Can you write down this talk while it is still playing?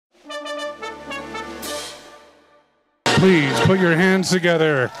Please put your hands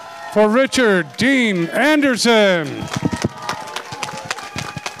together for Richard Dean Anderson.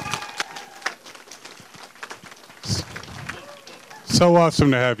 So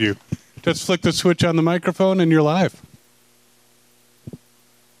awesome to have you. Just flick the switch on the microphone and you're live.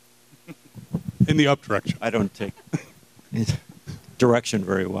 In the up direction. I don't take direction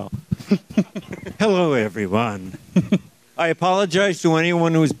very well. Hello, everyone. I apologize to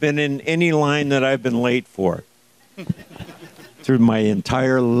anyone who's been in any line that I've been late for through my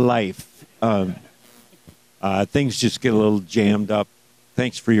entire life. Things just get a little jammed up.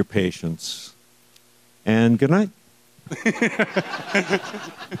 Thanks for your patience. And good night.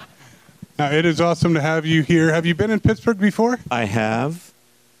 Now, it is awesome to have you here. Have you been in Pittsburgh before? I have.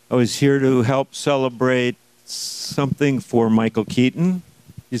 I was here to help celebrate something for Michael Keaton.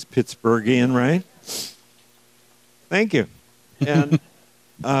 He's Pittsburghian, right? Thank you. And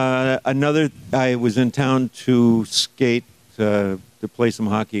I was in town to skate, to play some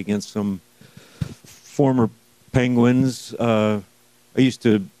hockey against some former Penguins. I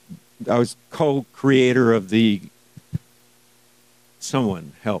was co-creator of the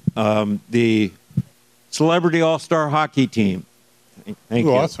Celebrity All-Star Hockey Team. Thank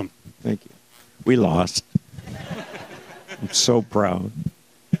you. Awesome. Thank you. We lost. I'm so proud.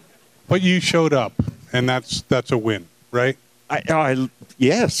 But you showed up, and that's a win, right?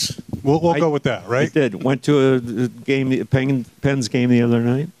 Yes. We'll go with that, right? I did. Went to a game, a Pens game the other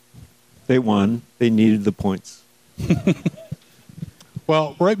night. They won. They needed the points.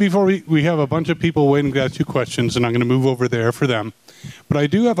 Well, right before we have a bunch of people waiting to ask you questions, and I'm going to move over there for them. But I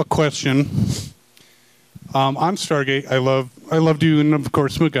do have a question on Stargate. I love doing, of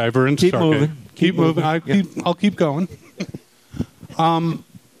course, MacGyver and Keep Stargate. Moving. Keep moving. I'll keep going.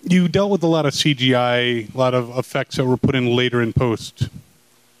 You dealt with a lot of CGI, a lot of effects that were put in later in post.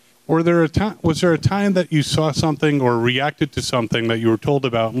 Was there a time that you saw something or reacted to something that you were told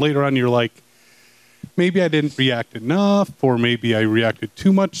about, and later on you're like, maybe I didn't react enough, or maybe I reacted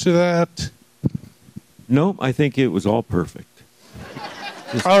too much to that? No, I think it was all perfect.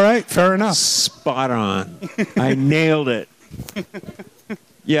 All right, fair enough. Spot on. I nailed it.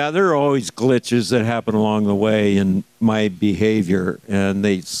 Yeah, there are always glitches that happen along the way in my behavior, and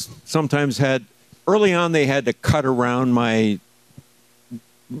they sometimes early on they had to cut around my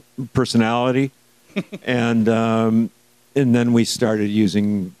personality, and then we started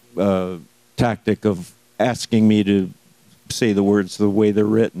using tactic of asking me to say the words the way they're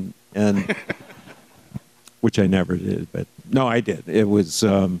written, and which I never did, but no, I did. It was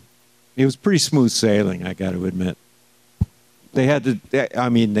pretty smooth sailing, I got to admit. They had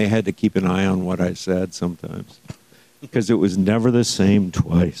to keep an eye on what I said sometimes, because it was never the same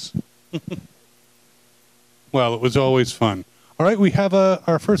twice. Well, it was always fun. All right, we have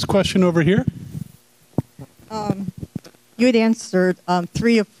our first question over here. You had answered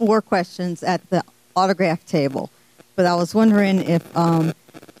 3 of 4 questions at the autograph table, but I was wondering if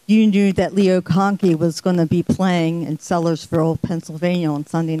you knew that Leo Conkey was going to be playing in Sellersville, Pennsylvania on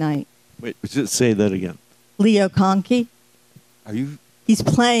Sunday night. Wait, just say that again. Leo Conkey. Are you? He's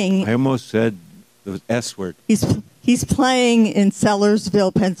playing. I almost said the S word. He's playing in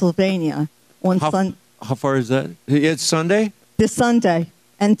Sellersville, Pennsylvania on Sunday. How far is that? It's Sunday? This Sunday,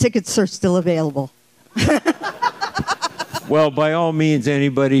 and tickets are still available. Well, by all means,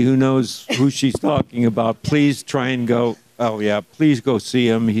 anybody who knows who she's talking about, please try and go. Oh, yeah, please go see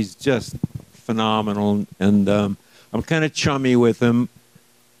him. He's just phenomenal. And I'm kind of chummy with him,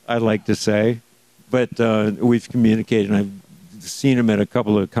 I'd like to say. But we've communicated, and I've seen him at a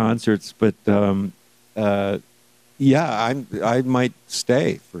couple of concerts. But, yeah, I might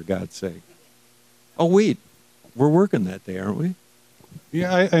stay, for God's sake. Oh, wait. We're working that day, aren't we?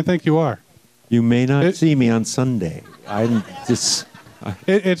 Yeah, I think you are. You may not see me on Sunday. I'm just...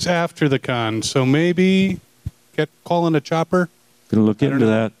 It's after the con, so maybe call in a chopper. Gonna look into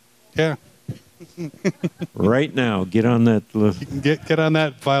that. Yeah. Right now, get on that. Get on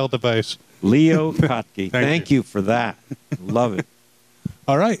that file device. Leo Kotke. Thank you for that. Love it.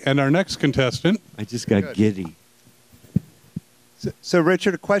 All right, and our next contestant. I just got giddy. So,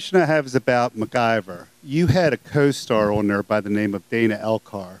 Richard, a question I have is about MacGyver. You had a co-star on there by the name of Dana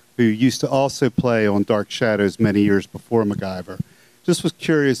Elcar, who used to also play on Dark Shadows many years before MacGyver. Just was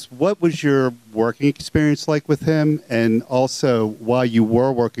curious, what was your working experience like with him? And also, while you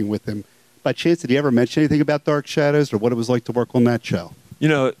were working with him, by chance, did he ever mention anything about Dark Shadows or what it was like to work on that show? You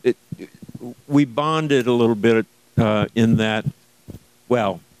know, we bonded a little bit in that,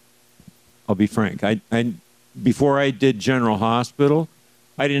 well, I'll be frank. Before I did General Hospital,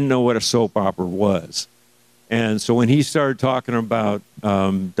 I didn't know what a soap opera was. And so when he started talking about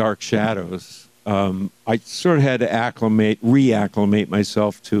Dark Shadows, I sort of had to reacclimate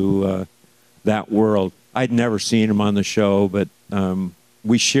myself to that world. I'd never seen him on the show, but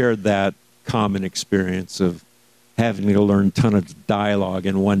we shared that common experience of having to learn a ton of dialogue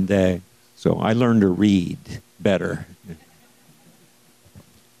in one day. So I learned to read better.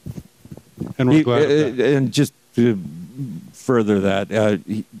 And we're glad of that. And just to further that,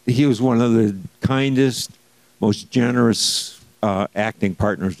 he was one of the kindest, most generous acting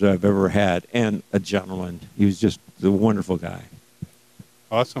partners that I've ever had, and a gentleman. He was just a wonderful guy.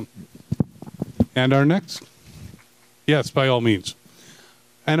 Awesome. And our next, yes, by all means.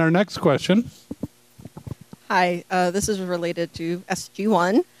 And our next question. Hi, this is related to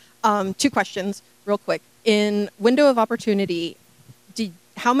SG-1. 2 questions, real quick. In Window of Opportunity,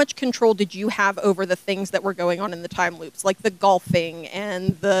 how much control did you have over the things that were going on in the time loops, like the golfing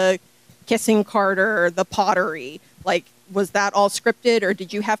and the kissing Carter, the pottery? Like, was that all scripted, or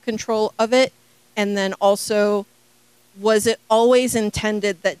did you have control of it? And then also, was it always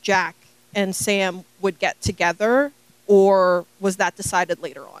intended that Jack and Sam would get together, or was that decided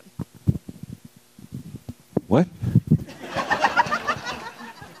later on? What?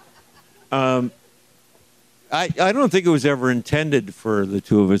 I don't think it was ever intended for the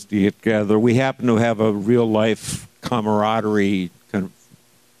two of us to get together. We happen to have a real life camaraderie kind of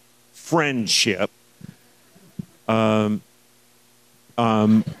friendship. But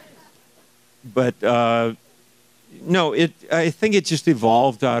no, I think it just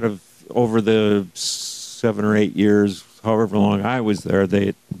evolved out of over the 7 or 8 years, however long I was there.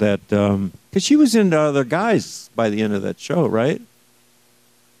 Because she was into other guys by the end of that show, right?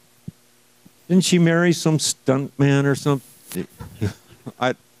 Didn't she marry some stunt man or something?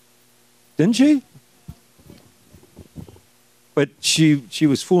 Didn't she? But she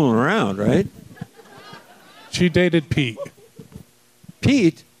was fooling around, right? She dated Pete.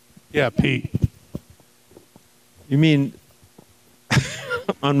 Pete? Yeah, Pete. You mean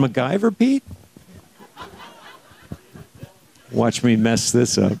on MacGyver, Pete? Watch me mess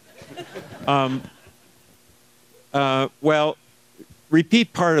this up. Well,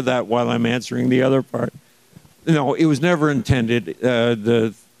 repeat part of that while I'm answering the other part. No, it was never intended.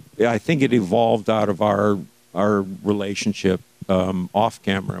 I think it evolved out of our relationship off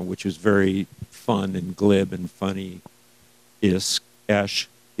camera, which was very fun and glib and funny. Esque.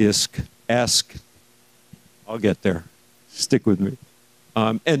 I'll get there. Stick with me.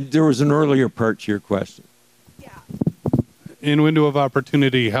 And there was an earlier part to your question. Yeah. In Window of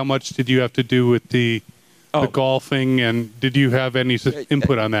Opportunity, how much did you have to do with the golfing, and did you have any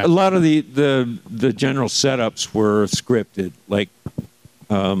input on that? A lot of the general setups were scripted, like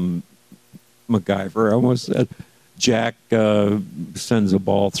MacGyver. I almost said Jack sends a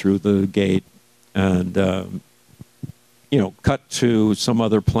ball through the gate, and cut to some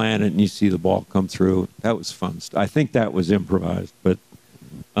other planet, and you see the ball come through. That was fun. I think that was improvised, but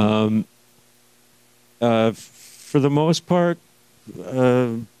for the most part,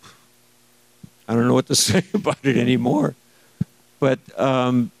 I don't know what to say about it anymore. But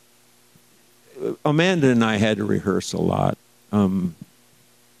Amanda and I had to rehearse a lot.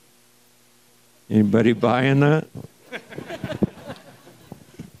 Anybody buying that?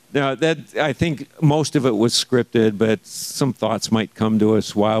 Now, I think most of it was scripted, but some thoughts might come to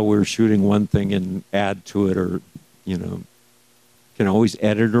us while we're shooting one thing and add to it, or, can always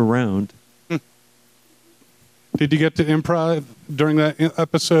edit around. Did you get to improv during that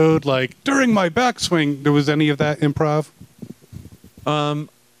episode? Like, during my backswing, there was any of that improv? I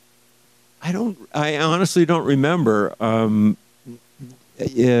honestly don't remember.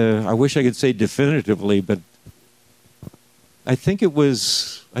 Yeah, I wish I could say definitively, but I think it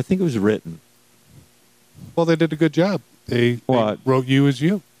was written. Well, they did a good job. They wrote you as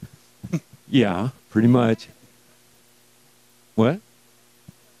you. Yeah, pretty much. What?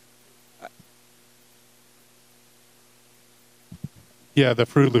 Yeah, the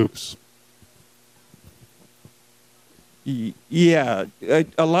Fruit Loops. Yeah, a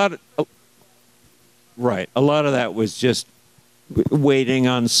lot of that was just waiting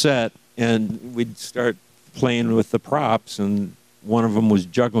on set, and we'd start playing with the props, and one of them was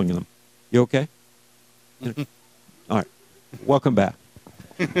juggling them. You okay? All right. Welcome back.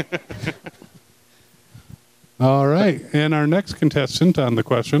 All right. And our next contestant on the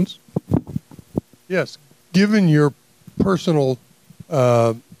questions. Yes. Given your personal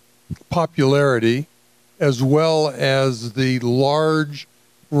popularity, as well as the large,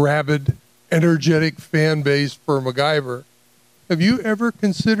 rabid, energetic fan base for MacGyver, have you ever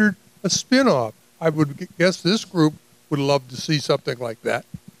considered a spin-off? I would guess this group would love to see something like that.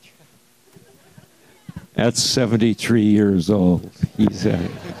 That's 73 years old, he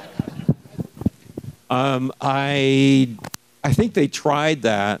said. I think they tried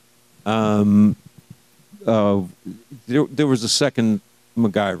that. There was a second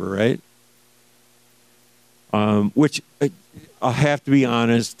MacGyver, right? Which I'll have to be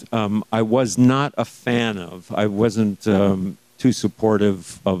honest, I was not a fan of. I wasn't too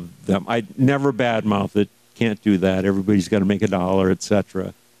supportive of them. I never badmouth it. Can't do that. Everybody's got to make $1,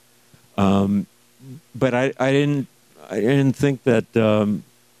 etc. But I didn't think that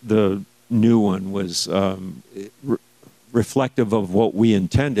the new one was reflective of what we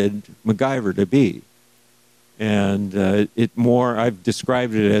intended MacGyver to be. And I've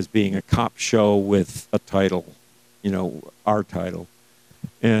described it as being a cop show with a title, our title.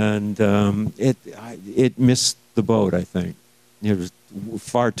 And it missed the boat, I think. There was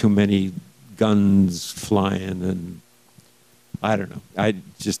far too many guns flying, and I don't know. I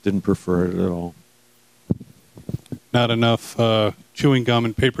just didn't prefer it at all. Not enough chewing gum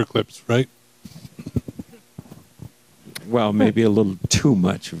and paper clips, right? Well, maybe a little too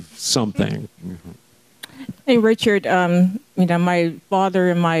much of something. Hey, Richard, my father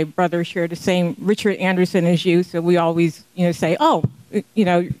and my brother share the same Richard Anderson as you, so we always, say, oh,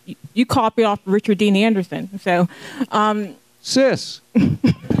 you copy off Richard Dean Anderson. So, Sis.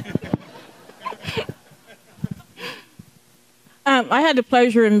 I had the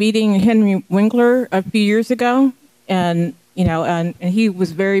pleasure of meeting Henry Winkler a few years ago, and he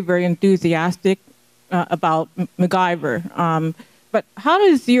was very, very enthusiastic about MacGyver. But how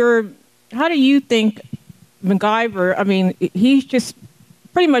do you think MacGyver? I mean, he's just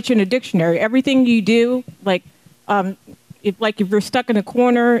pretty much in a dictionary. Everything you do, if you're stuck in a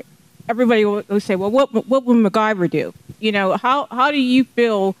corner, everybody will say, "Well, what would MacGyver do?" How do you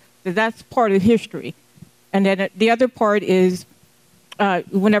feel that that's part of history? And then the other part is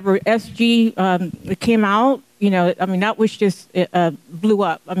whenever SG came out, that was just blew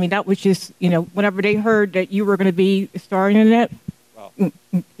up. I mean, that was just whenever they heard that you were going to be starring in it. Wow.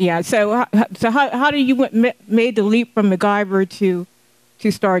 Yeah. So how do you made the leap from MacGyver to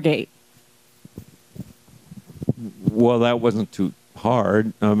Stargate? Well, that wasn't too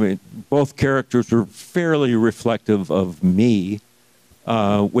hard. I mean, both characters were fairly reflective of me,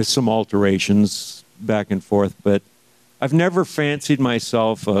 with some alterations back and forth. But I've never fancied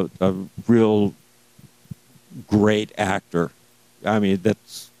myself a real great actor. I mean,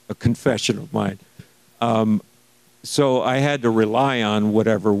 that's a confession of mine. So I had to rely on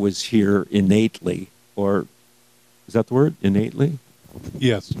whatever was here innately, or is that the word? Innately?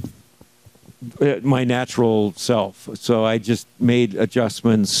 Yes. My natural self. So I just made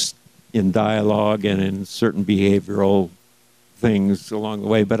adjustments in dialogue and in certain behavioral things along the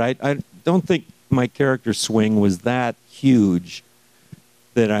way. But I don't think my character swing was that huge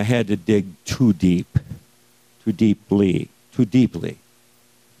that I had to dig too deep, too deeply. Too deep?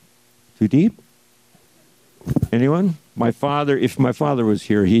 Anyone? If my father was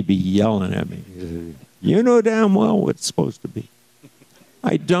here, he'd be yelling at me. You know damn well what it's supposed to be.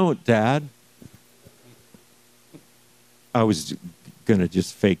 I don't, Dad. I was going to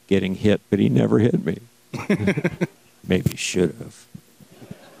just fake getting hit, but he never hit me. Maybe should have.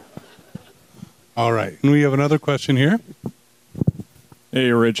 All right. And we have another question here.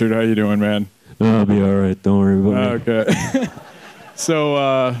 Hey, Richard. How you doing, man? I'll be all right. Don't worry about it. Okay.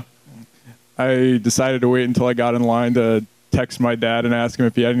 So I decided to wait until I got in line to text my dad and ask him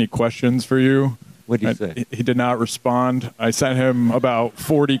if he had any questions for you. What did he say? He did not respond. I sent him about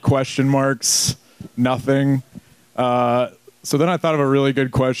 40 question marks, nothing. So then I thought of a really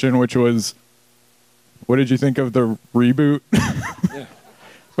good question, which was, what did you think of the reboot? Yeah.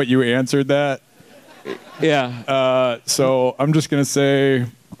 But you answered that. Yeah. So I'm just going to say,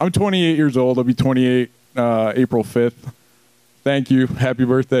 I'm 28 years old. I'll be 28 April 5th. Thank you. Happy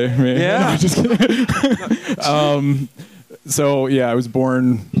birthday, man. Yeah. I'm just kidding. So, yeah, I was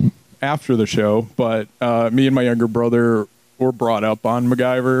born after the show, but me and my younger brother were brought up on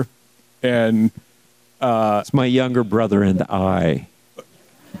MacGyver. And it's my younger brother and I.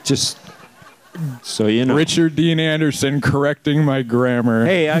 Just so you know. Richard Dean Anderson correcting my grammar.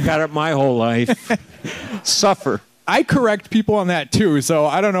 Hey, I got it my whole life. Suffer. I correct people on that too, so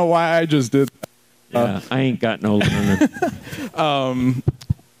I don't know why I just did that. Yeah, I ain't got no learning.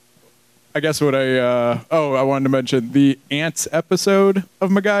 I guess what I wanted to mention the Ants episode of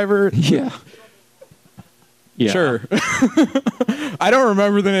MacGyver. Yeah. Yeah. Sure. I don't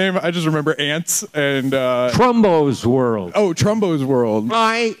remember the name. I just remember Ants and Trumbo's World. Oh, Trumbo's World.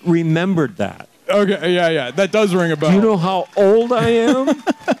 I remembered that. Okay, yeah. That does ring a bell. Do you know how old I am?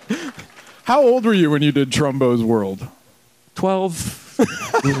 How old were you when you did Trumbo's World? 12.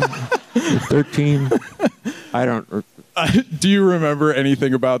 13. I don't. Do you remember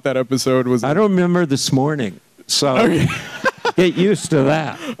anything about that episode? I don't remember this morning, so Okay. get used to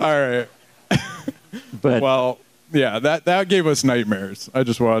that. All right. But Well, yeah, that gave us nightmares. I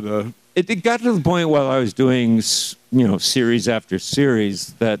just wanted to. it got to the point while I was doing, series after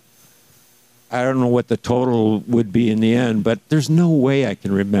series that I don't know what the total would be in the end, but there's no way I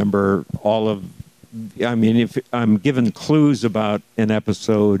can remember all of. I mean, if I'm given clues about an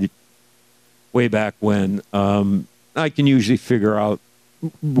episode way back when, I can usually figure out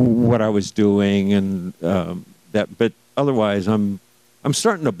what I was doing and that. But otherwise, I'm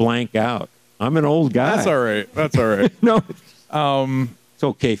starting to blank out. I'm an old guy. That's all right. That's all right. No, it's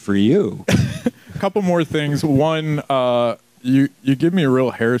okay for you. A couple more things. One, you give me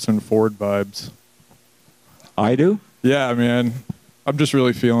real Harrison Ford vibes. I do. Yeah, man. I'm just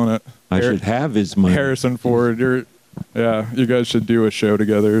really feeling it. I should have his money. Harrison Ford. You guys should do a show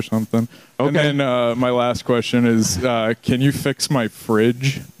together or something. Okay. And then my last question is, can you fix my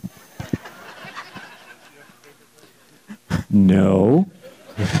fridge? No.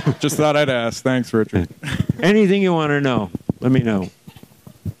 Just thought I'd ask. Thanks, Richard. Anything you want to know, let me know.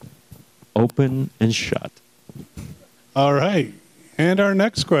 Open and shut. All right. And our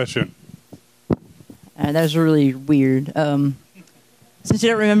next question. That was really weird. Since you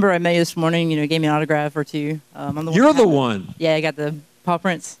don't remember, I met you this morning. Gave me an autograph or two. I'm the You're the one. one. Yeah, I got the paw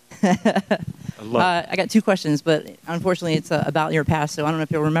prints. I got two questions, but unfortunately, it's about your past, so I don't know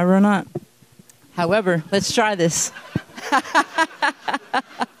if you'll remember or not. However, let's try this.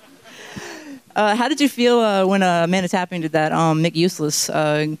 How did you feel when Amanda Tapping did that Mick Useless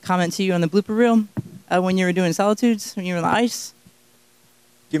comment to you on the blooper reel when you were doing Solitudes, when you were on the ice?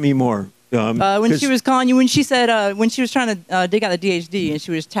 Give me more. When she was calling you, when she said, when she was trying to dig out the DHD and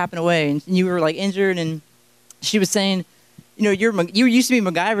she was tapping away and you were like injured and she was saying, you used to be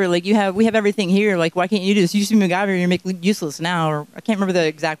MacGyver, like we have everything here, like why can't you do this? You used to be MacGyver, you're Mick Useless now, or I can't remember the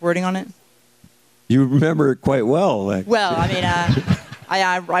exact wording on it. You remember it quite well. Actually. Well, I mean,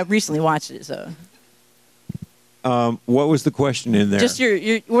 I recently watched it, so. What was the question in there? Just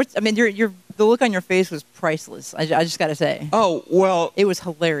the look on your face was priceless. I just got to say. Oh, well. It was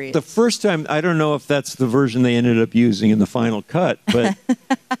hilarious. The first time, I don't know if that's the version they ended up using in the final cut, but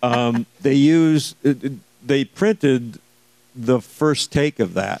they printed the first take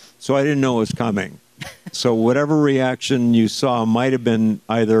of that, so I didn't know it was coming. So whatever reaction you saw might have been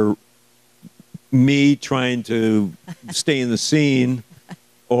either me trying to stay in the scene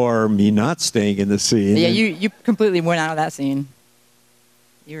or me not staying in the scene. Yeah, you completely went out of that scene.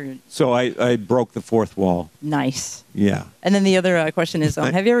 So I broke the fourth wall. Nice. Yeah. And then the other question is,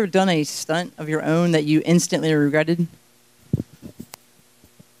 have you ever done a stunt of your own that you instantly regretted?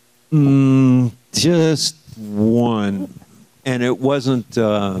 Just one, and it wasn't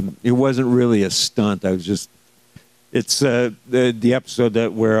really a stunt. It's the episode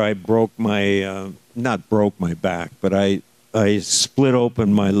where I broke my not broke my back, but I split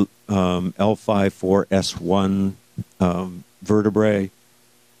open my L5-4S1 vertebrae,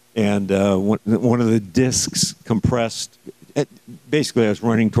 and one of the discs compressed. Basically, I was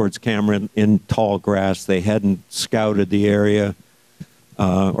running towards camera in tall grass. They hadn't scouted the area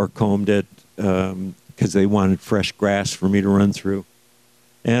or combed it because they wanted fresh grass for me to run through.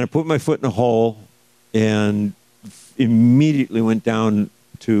 And I put my foot in a hole and immediately went down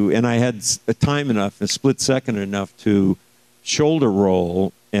and I had a split second enough to shoulder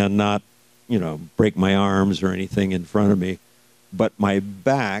roll and not, break my arms or anything in front of me. But my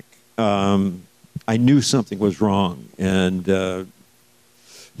back, I knew something was wrong. And,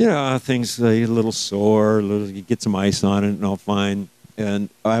 things a little sore, you get some ice on it and all fine. And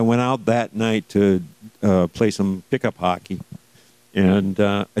I went out that night to play some pickup hockey. And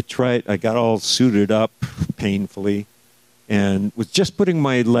I got all suited up painfully and was just putting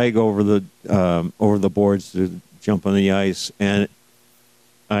my leg over the boards to jump on the ice. And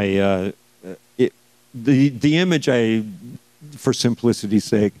the image for simplicity's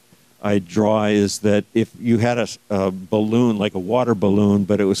sake, I draw is that if you had a balloon, like a water balloon,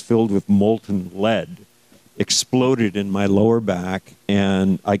 but it was filled with molten lead, exploded in my lower back,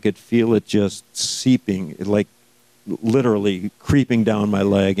 and I could feel it just seeping, like literally creeping down my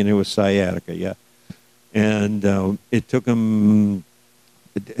leg, and it was sciatica, yeah. And it took them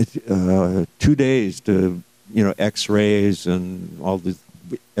 2 days to, X-rays and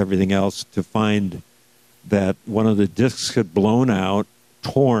everything else to find that one of the discs had blown out,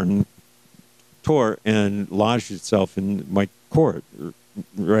 tore, and lodged itself in my cord,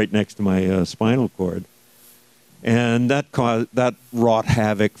 right next to my spinal cord. And that wrought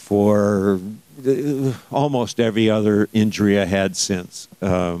havoc for almost every other injury I had since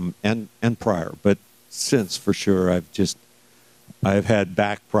and prior. But since for sure. I've had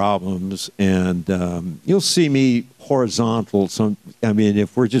back problems, and you'll see me horizontal.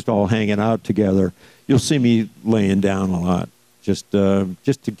 If we're just all hanging out together, you'll see me laying down a lot, just to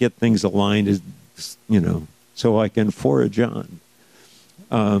get things aligned, so I can forage on.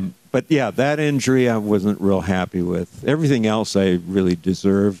 But yeah, that injury I wasn't real happy with. Everything else I really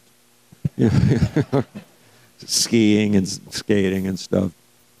deserved. Skiing and skating and stuff.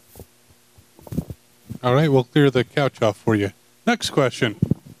 All right, we'll clear the couch off for you. Next question.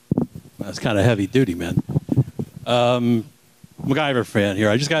 That's kind of heavy duty, man. MacGyver fan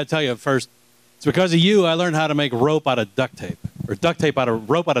here. I just got to tell you first, it's because of you I learned how to make rope out of duct tape. Or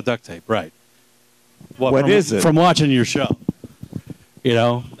rope out of duct tape, right. What is it? From watching your show.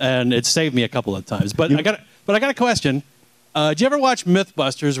 And it saved me a couple of times. But I got a question. Did you ever watch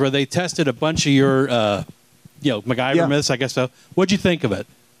Mythbusters where they tested a bunch of your MacGyver myths, I guess so? What'd you think of it?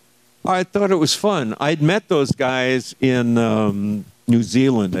 I thought it was fun. I'd met those guys in New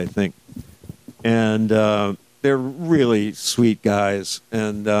Zealand, I think. And they're really sweet guys.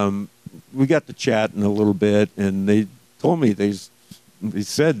 And we got to chatting a little bit, and they told me, they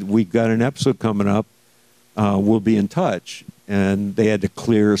said, we got an episode coming up. We'll be in touch. And they had to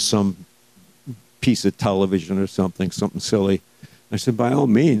clear some piece of television or something silly. I said, by all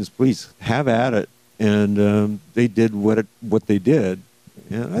means, please have at it. And they did what they did.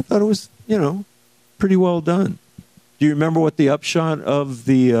 And I thought it was, pretty well done. Do you remember what the upshot of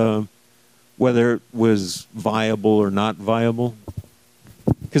the, whether it was viable or not viable?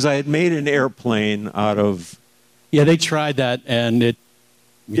 Because I had made an airplane out of... Yeah, they tried that, and it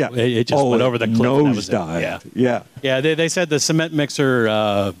just went over the cliff. Nosedived. Yeah, they said the cement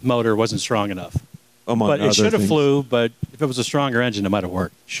mixer motor wasn't strong enough. But it should have flew, but if it was a stronger engine, it might have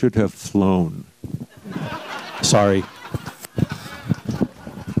worked. Should have flown. Sorry.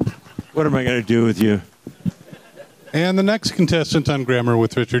 What am I going to do with you? And the next contestant on Grammar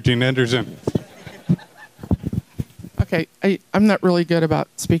with Richard Dean Anderson. Okay, I'm not really good about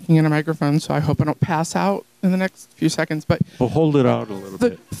speaking in a microphone, so I hope I don't pass out in the next few seconds. But we'll hold it out a little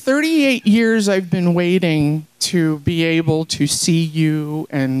bit. 38 years I've been waiting to be able to see you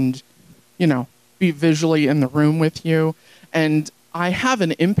and, be visually in the room with you. And I have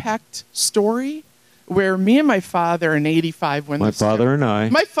an impact story where me and my father in '85 when my father and I.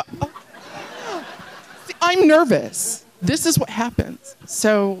 See, I'm nervous. This is what happens.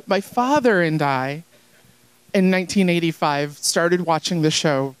 So my father and I, in 1985, started watching the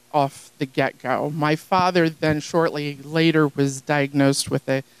show off the get-go. My father then shortly later was diagnosed with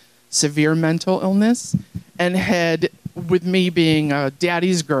a severe mental illness and had, with me being a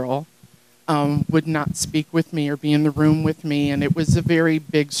daddy's girl, would not speak with me or be in the room with me, and it was a very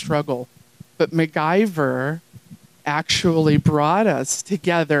big struggle. But MacGyver actually brought us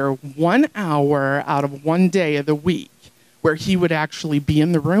together 1 hour out of one day of the week where he would actually be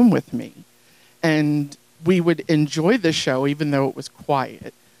in the room with me. And we would enjoy the show even though it was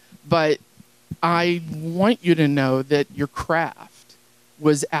quiet. But I want you to know that your craft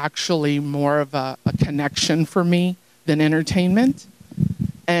was actually more of a connection for me than entertainment.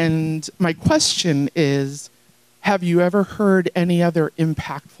 And my question is, have you ever heard any other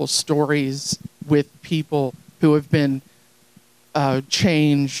impactful stories with people who have been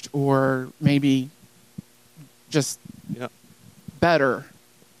changed or maybe just better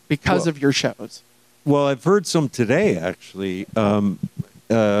because of your shows? Well, I've heard some today, actually.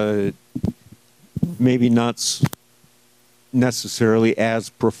 Maybe not necessarily as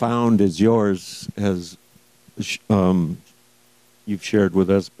profound as yours, as you've shared with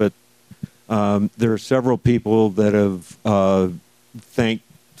us, but there are several people that have thanked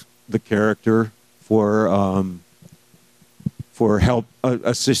the character for help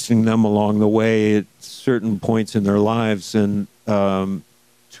assisting them along the way at certain points in their lives, and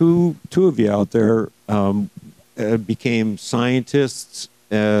two of you out there became scientists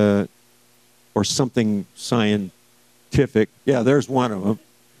or something scientific. Yeah, there's one of them,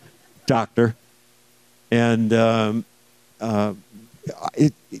 doctor, and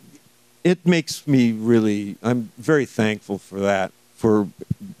it makes me really. I'm very thankful for that, for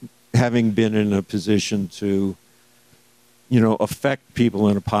having been in a position to, affect people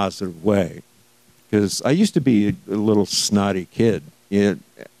in a positive way. Because I used to be a little snotty kid. Used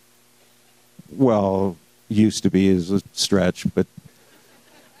to be is a stretch, but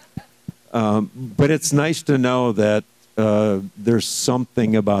it's nice to know that there's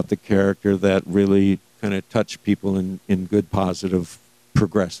something about the character that really kind of touch people in good, positive,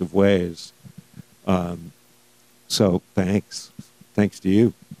 progressive ways. So thanks to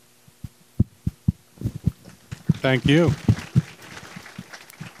you. Thank you.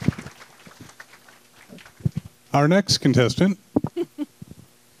 Our next contestant.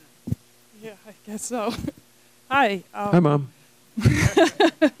 Yeah, I guess so. Hi. Hi, Mom.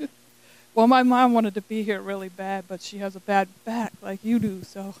 Well, my mom wanted to be here really bad, but she has a bad back like you do,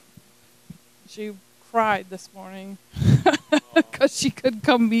 so she cried this morning because she couldn't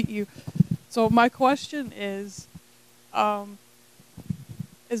come meet you. So my question is there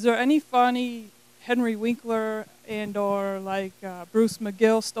any funny Henry Winkler and or like Bruce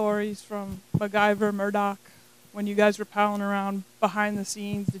McGill stories from MacGyver, Murdoch, when you guys were palling around behind the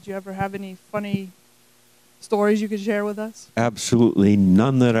scenes? Did you ever have any funny stories you could share with us? Absolutely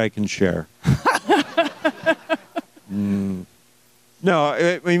none that I can share. No,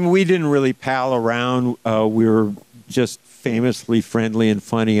 I mean, we didn't really pal around. We were just famously friendly and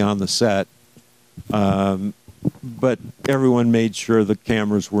funny on the set. But everyone made sure the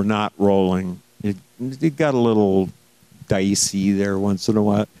cameras were not rolling. It got a little dicey there once in a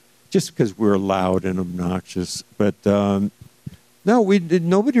while, just because we were loud and obnoxious. But no,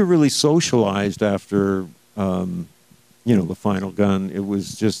 nobody really socialized after, the final gun. It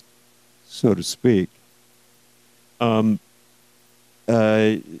was just, so to speak.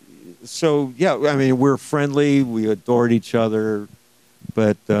 So yeah, I mean, we're friendly. We adored each other,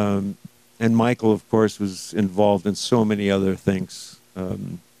 but and Michael, of course, was involved in so many other things.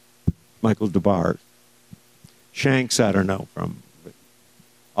 Michael DeBar, Shanks, I don't know from.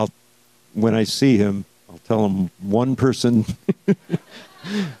 But when I see him, I'll tell him one person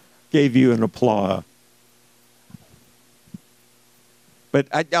gave you an applause. But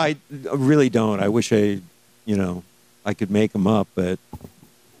I really don't. I wish I could make them up, but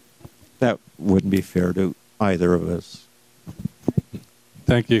that wouldn't be fair to either of us.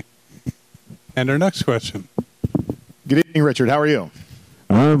 Thank you. And our next question. Good evening, Richard. How are you?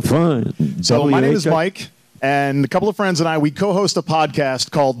 I'm fine. So my name is Mike, and a couple of friends and I, we co-host a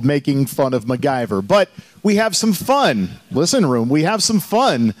podcast called Making Fun of MacGyver. But we have some fun. Listen, room, we have some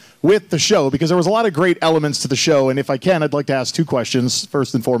fun with the show because there was a lot of great elements to the show. And if I can, I'd like to ask two questions.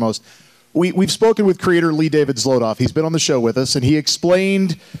 First and foremost, we've spoken with creator Lee David Zlotoff. He's been on the show with us, and he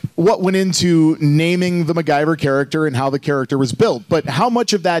explained what went into naming the MacGyver character and how the character was built. But how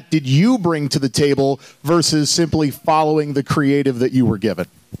much of that did you bring to the table versus simply following the creative that you were given?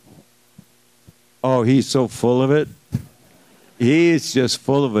 Oh, he's so full of it. He's just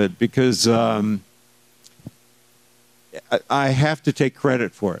full of it because I have to take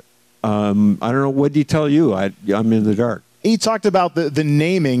credit for it. I don't know. What did he tell you? I'm in the dark. He talked about the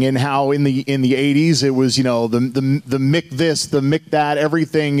naming and how in the 80s it was, the Mick this, the Mick that,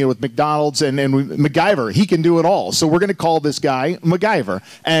 everything with McDonald's and MacGyver. He can do it all. So we're going to call this guy MacGyver.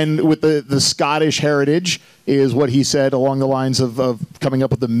 And with the Scottish heritage is what he said along the lines of coming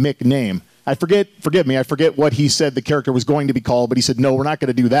up with the Mick name. Forgive me, I forget what he said the character was going to be called, but he said, no, we're not going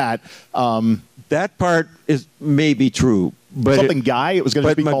to do that. That part is maybe true. But it was going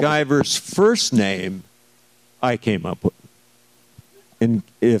to be called MacGyver's first name I came up with. And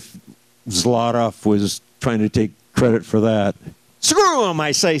if Zlotoff was trying to take credit for that, screw him,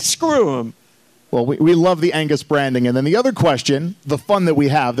 I say, screw him. Well, we love the Angus branding. And then the other question, the fun that we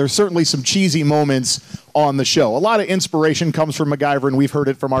have, there's certainly some cheesy moments on the show. A lot of inspiration comes from MacGyver, and we've heard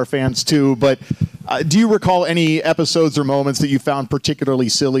it from our fans too. But do you recall any episodes or moments that you found particularly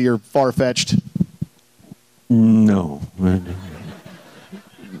silly or far-fetched? No.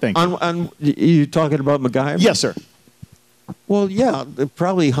 Thank you. You talking about MacGyver? Yes, sir. Well, yeah,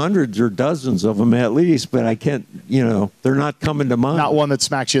 probably hundreds or dozens of them at least, but I can't, they're not coming to mind. Not one that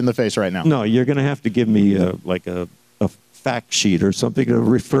smacks you in the face right now. No, you're going to have to give me a fact sheet or something to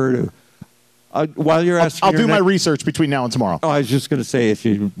refer to. While you're asking, I'll do my research between now and tomorrow. Oh, I was just going to say, if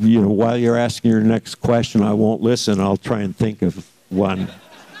while you're asking your next question, I won't listen. I'll try and think of one.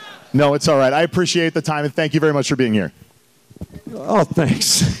 No, it's all right. I appreciate the time, and thank you very much for being here. Oh,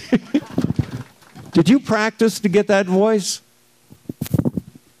 thanks. Did you practice to get that voice?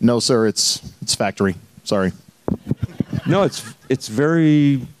 No, sir. It's factory. Sorry. No, it's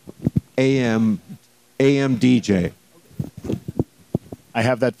very AM DJ. I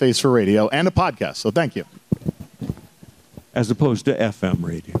have that face for radio and a podcast, so thank you. As opposed to FM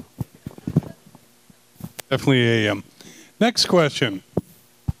radio. Definitely AM. Next question.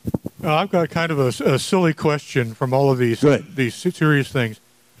 I've got kind of a silly question from all of these serious things.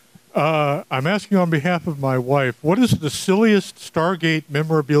 I'm asking on behalf of my wife, what is the silliest Stargate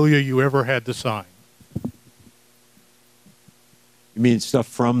memorabilia you ever had to sign? You mean stuff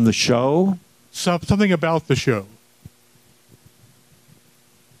from the show? Something about the show.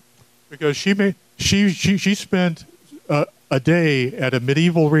 Because she spent a day at a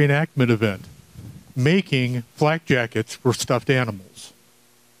medieval reenactment event making flak jackets for stuffed animals.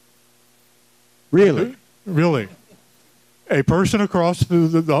 Really? Really. A person across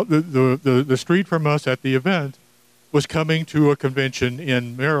the street from us at the event was coming to a convention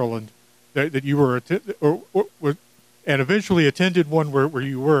in Maryland that you were and eventually attended one where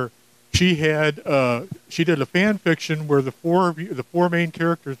you were. She did a fan fiction where the four main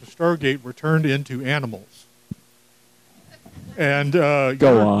characters of Stargate were turned into animals. And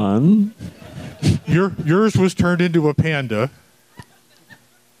go on. Yours was turned into a panda.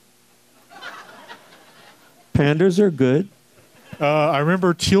 Pandas are good. I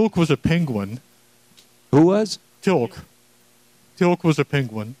remember Teal'c was a penguin. Who was? Teal'c. Teal'c was a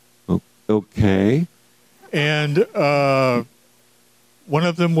penguin. Okay. And one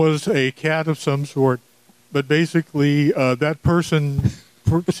of them was a cat of some sort. But basically, that person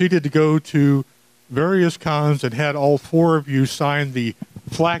proceeded to go to various cons and had all four of you sign the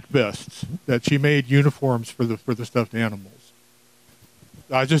flak vests that she made uniforms for the stuffed animals.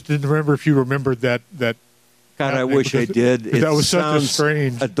 I just didn't remember if you remembered that. God, I wish I did. It that was sounds such a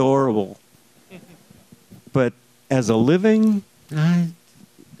strange, adorable. But as a living,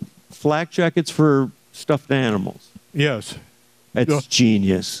 flak jackets for stuffed animals. Yes, it's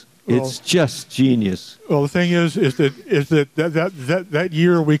genius. It's just genius. Well, the thing is that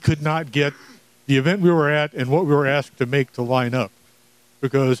year we could not get the event we were at and what we were asked to make to line up,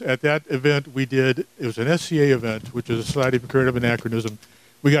 because at that event it was an SCA event, which is a Society for Creative Anachronism.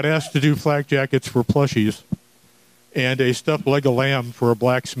 We got asked to do flak jackets for plushies and a stuffed leg of lamb for a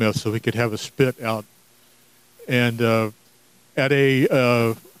blacksmith so we could have a spit out. And at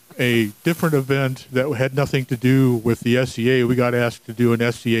a different event that had nothing to do with the SCA, we got asked to do an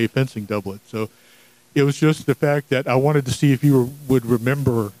SCA fencing doublet. So it was just the fact that I wanted to see if you would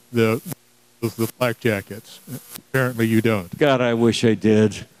remember the flak jackets. Apparently you don't. God, I wish I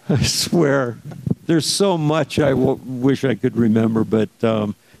did. I swear. There's so much I wish I could remember, but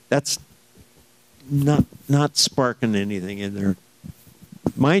that's not sparking anything in there.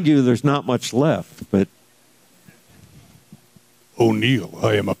 Mind you, there's not much left, but... O'Neill,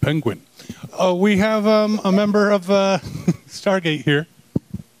 I am a penguin. Oh, we have a member of Stargate here.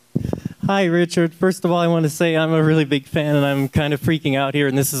 Hi, Richard. First of all, I want to say I'm a really big fan, and I'm kind of freaking out here,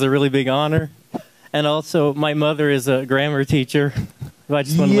 and this is a really big honor. And also, my mother is a grammar teacher. I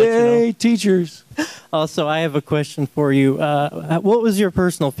just want to let you know. Yay, teachers. Also, I have a question for you. What was your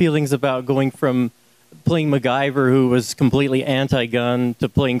personal feelings about going from playing MacGyver, who was completely anti-gun, to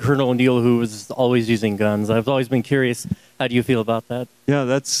playing Colonel O'Neill, who was always using guns? I've always been curious. How do you feel about that? Yeah,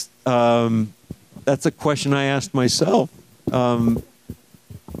 that's a question I asked myself. To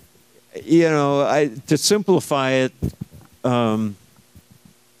simplify it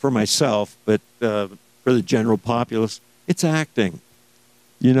for myself, but for the general populace, it's acting.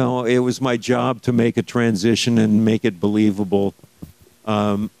 It was my job to make a transition and make it believable.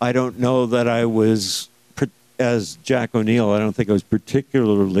 I don't know that I was, as Jack O'Neill, I don't think I was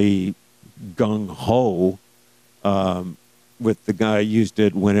particularly gung-ho with the guy. I used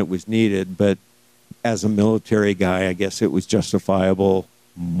it when it was needed, but as a military guy, I guess it was justifiable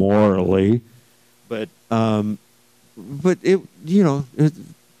morally. But it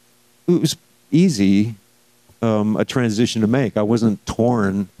was easy, a transition to make. I wasn't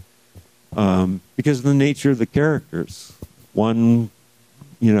torn because of the nature of the characters. One,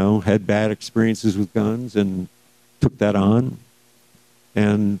 had bad experiences with guns and took that on.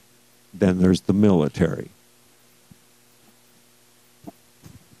 And then there's the military.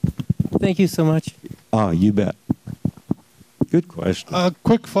 Thank you so much. Oh, you bet. Good question. A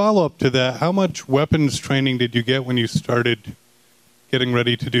quick follow-up to that. How much weapons training did you get when you started getting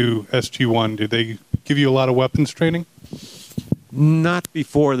ready to do SG-1? Did they give you a lot of weapons training? Not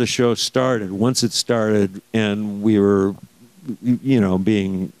before the show started. Once it started and we were,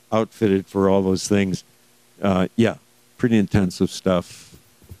 being outfitted for all those things, yeah, pretty intensive stuff.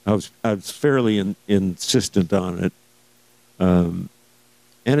 I was fairly insistent on it. And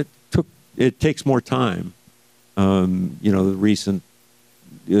it takes more time. The recent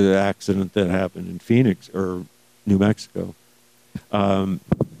accident that happened in Phoenix or New Mexico.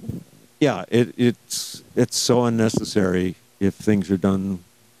 Yeah, it's so unnecessary if things are done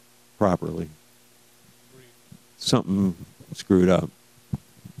properly. Something screwed up.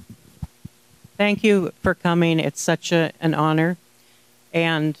 Thank you for coming. It's such an honor.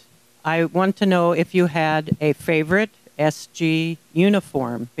 And I want to know if you had a favorite SG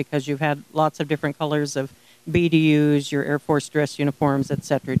uniform, because you've had lots of different colors of BDUs, your Air Force dress uniforms,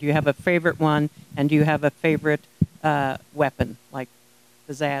 etc. Do you have a favorite one, and do you have a favorite weapon, like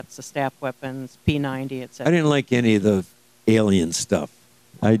the Zats, the staff weapons, P90, etc.? I didn't like any of the alien stuff.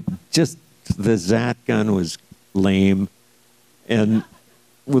 The Zat gun was lame, and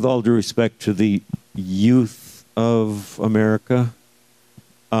with all due respect to the youth of America.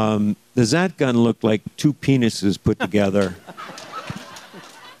 The Zat gun looked like two penises put together.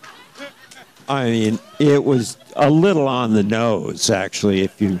 I mean, it was a little on the nose, actually,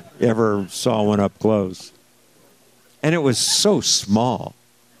 if you ever saw one up close. And it was so small.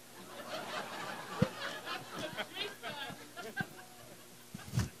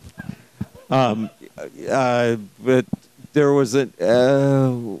 But there was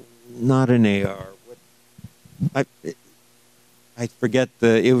not an AR. I forget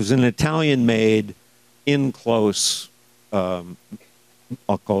it was an Italian-made, in-close, I'll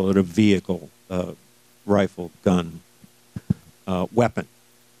call it a vehicle, rifle, gun, weapon,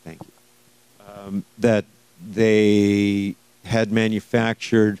 thank you, that they had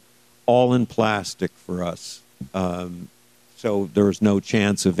manufactured all in plastic for us. So there was no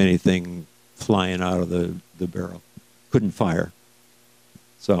chance of anything flying out of the barrel. Couldn't fire.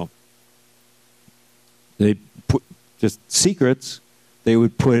 So they put, just secrets, they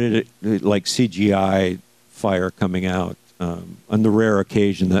would put it like CGI fire coming out. On the rare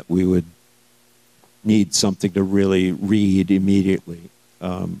occasion that we would need something to really read immediately,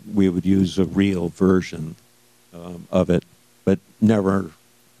 we would use a real version of it, but never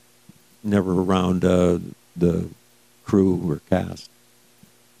around the crew or cast.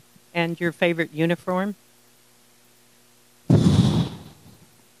 And your favorite uniform?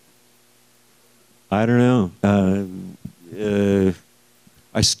 I don't know.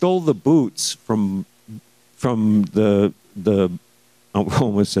 I stole the boots from the I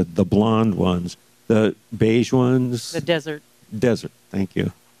almost said the blonde ones, the beige ones. The desert. Desert. Thank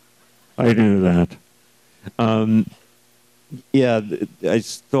you. I knew that. Yeah, I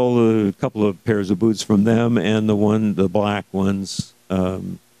stole a couple of pairs of boots from them, and the black ones.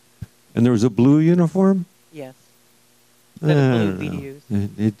 And there was a blue uniform. Yes. Blue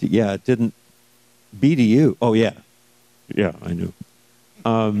BDUs. Yeah, it didn't. BDU. Oh yeah, yeah, I knew.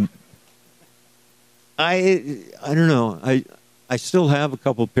 I don't know. I still have a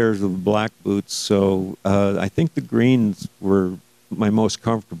couple of pairs of black boots, so I think the greens were my most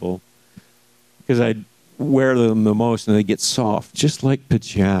comfortable because I wear them the most and they get soft, just like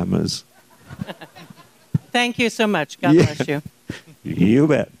pajamas. Thank you so much. God bless you. You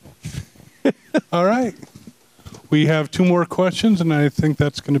bet. All right. We have 2 more questions, and I think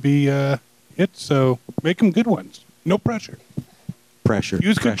that's going to be it. So make them good ones. No pressure. Pressure.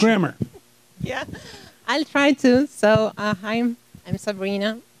 Use good grammar. Yeah, I'll try to. So, hi, I'm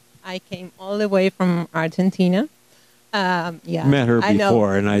Sabrina. I came all the way from Argentina. Yeah, Met her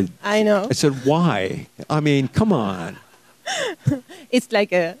before, and I know. I said, "Why? I mean, come on." It's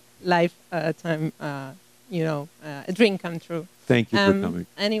like a lifetime, a dream come true. Thank you for coming.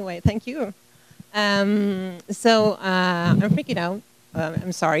 Anyway, thank you. So I'm freaking out.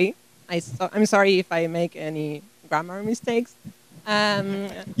 I'm sorry. I'm sorry if I make any grammar mistakes.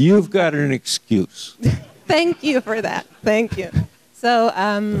 You've got an excuse. Thank you for that. Thank you. So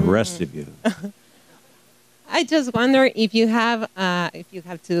the rest of you. I just wonder if you have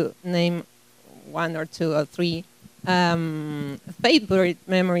to name 1 or 2 or 3 favorite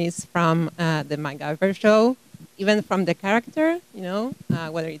memories from the MacGyver show, even from the character.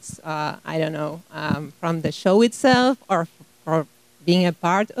 Whether it's I don't know, from the show itself or being a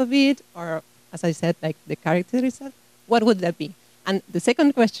part of it, or as I said, like the character itself. What would that be? And the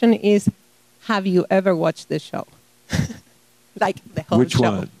second question is, have you ever watched the show? Like the whole Which show?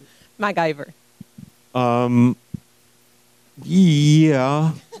 one? MacGyver.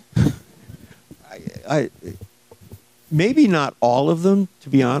 Yeah. I maybe not all of them, to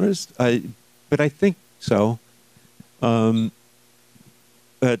be honest. But I think so. But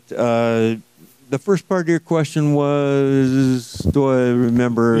the first part of your question was, do I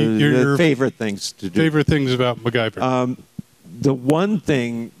remember Your the favorite things to do? Favorite things about MacGyver. The one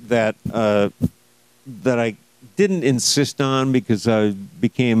thing that I didn't insist on because I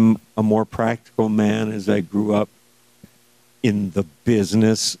became a more practical man as I grew up in the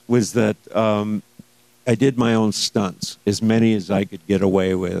business was that I did my own stunts, as many as I could get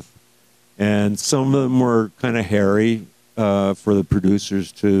away with. And some of them were kind of hairy for the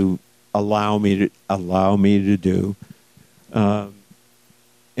producers to allow me to do. But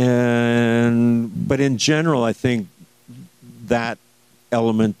in general, I think that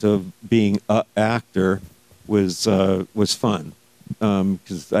element of being an actor was fun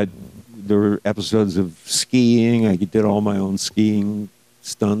because there were episodes of skiing. I did all my own skiing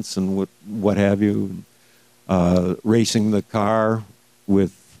stunts and what have you. Racing the car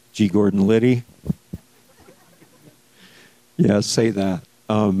with G. Gordon Liddy. Yeah, say that.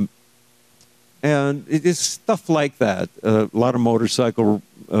 And it is stuff like that. A lot of motorcycle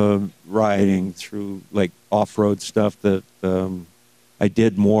riding through like off-road stuff that I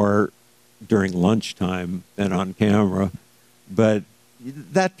did more during lunchtime than on camera. But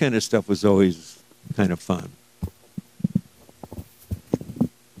that kind of stuff was always kind of fun.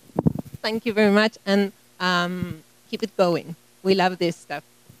 Thank you very much, and keep it going. We love this stuff.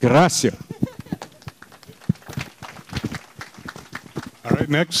 Gracias. All right,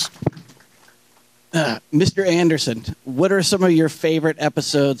 next. Mr. Anderson, what are some of your favorite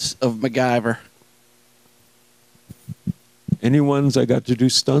episodes of MacGyver? Any ones I got to do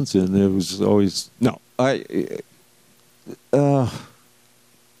stunts in, it was always no.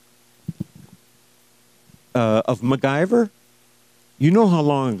 Of MacGyver, you know how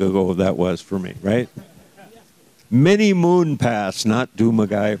long ago that was for me, right? Many moon pass, not do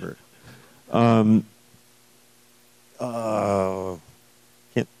MacGyver.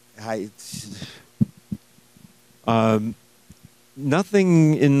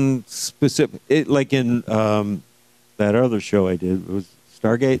 Nothing in specific. Like in that other show I did, it was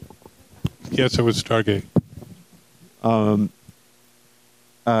Stargate. Yes, it was Stargate.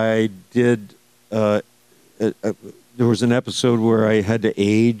 I did. There was an episode where I had to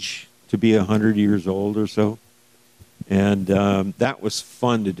age to be 100 years old or so, and that was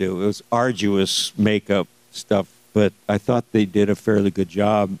fun to do. It was arduous makeup stuff, but I thought they did a fairly good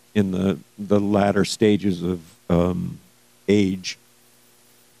job in the latter stages of age.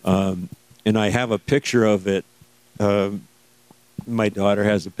 And I have a picture of it. My daughter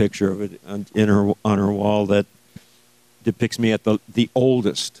has a picture of it on her wall that depicts me at the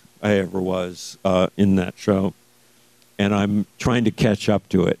oldest I ever was in that show. And I'm trying to catch up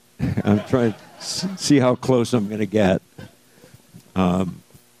to it. I'm trying to see how close I'm going to get.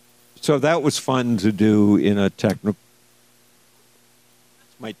 So that was fun to do in a techno. It's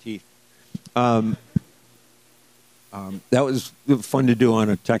my teeth. That was fun to do on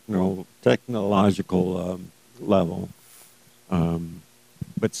a technological level.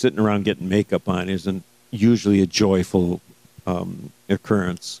 But sitting around getting makeup on isn't usually a joyful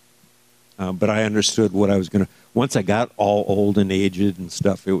occurrence. But I understood what I was going to... Once I got all old and aged and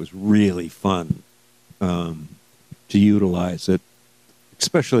stuff, it was really fun to utilize it,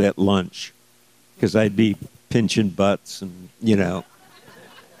 especially at lunch, because I'd be pinching butts and,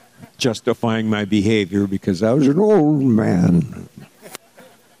 justifying my behavior because I was an old man.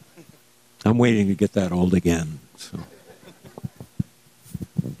 I'm waiting to get that old again. So.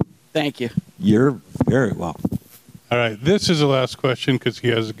 Thank you. You're very welcome. All right, this is the last question because he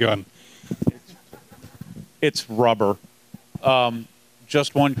has a gun. It's rubber.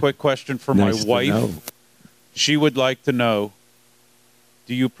 Just one quick question for Nice my wife. She would like to know,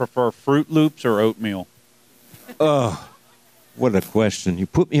 do you prefer Fruit Loops or oatmeal? Oh, what a question. You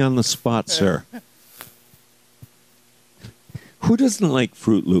put me on the spot, sir. Who doesn't like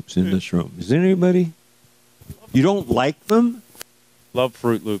Fruit Loops in this room? Is there anybody? You don't like them? Love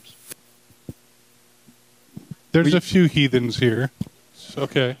Fruit Loops. There's a few heathens here. It's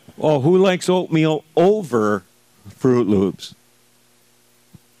okay. Oh, who likes oatmeal over Fruit Loops?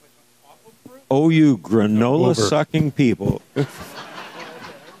 Oh, you granola-sucking people.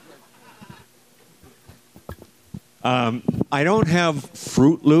 I don't have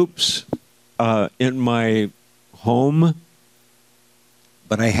Fruit Loops in my home,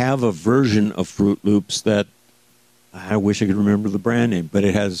 but I have a version of Fruit Loops that I wish I could remember the brand name, but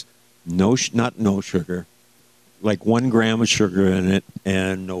it has not no sugar, like 1 gram of sugar in it,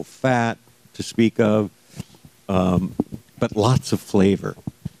 and no fat to speak of, but lots of flavor.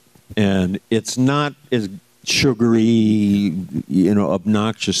 And it's not as sugary,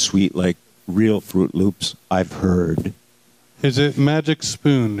 obnoxious sweet like real Fruit Loops, I've heard. Is it Magic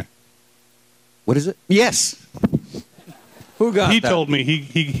Spoon? What is it? Yes. Who got He that? told me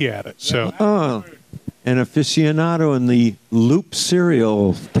he had it. So. Oh, an aficionado in the Loop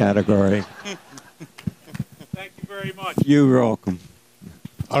cereal category. Thank you very much. You're welcome.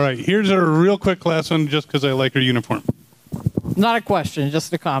 All right, here's a real quick last one just because I like her uniform. Not a question,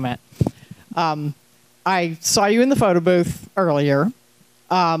 just a comment. I saw you in the photo booth earlier.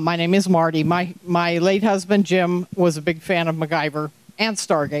 My name is Marty. My late husband, Jim, was a big fan of MacGyver and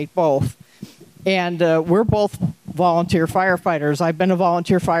Stargate, both. And we're both volunteer firefighters. I've been a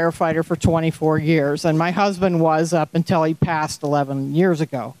volunteer firefighter for 24 years, and my husband was, up until he passed 11 years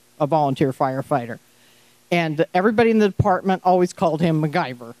ago, a volunteer firefighter. And everybody in the department always called him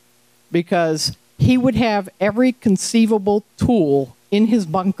MacGyver because he would have every conceivable tool in his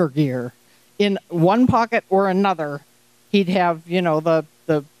bunker gear. In one pocket or another, he'd have,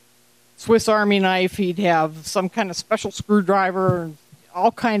 the Swiss Army knife, he'd have some kind of special screwdriver,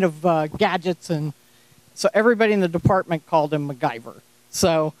 all kind of gadgets. And so everybody in the department called him MacGyver.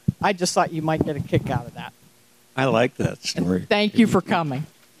 So I just thought you might get a kick out of that. I like that story. Thank you for coming.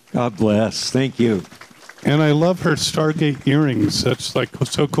 God bless. Thank you. And I love her Stargate earrings. That's like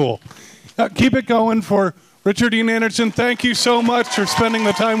so cool. Keep it going for Richard Dean Anderson. Thank you so much for spending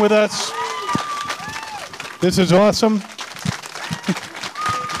the time with us. This is awesome.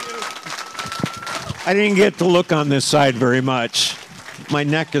 I didn't get to look on this side very much. My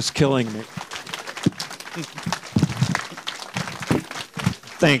neck is killing me.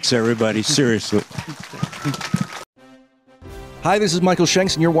 Thanks, everybody. Seriously. Hi, this is Michael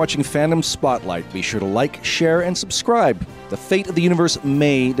Shanks, and you're watching Fandom Spotlight. Be sure to like, share, and subscribe. The fate of the universe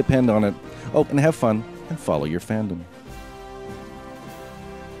may depend on it. Oh, and have fun and follow your fandom.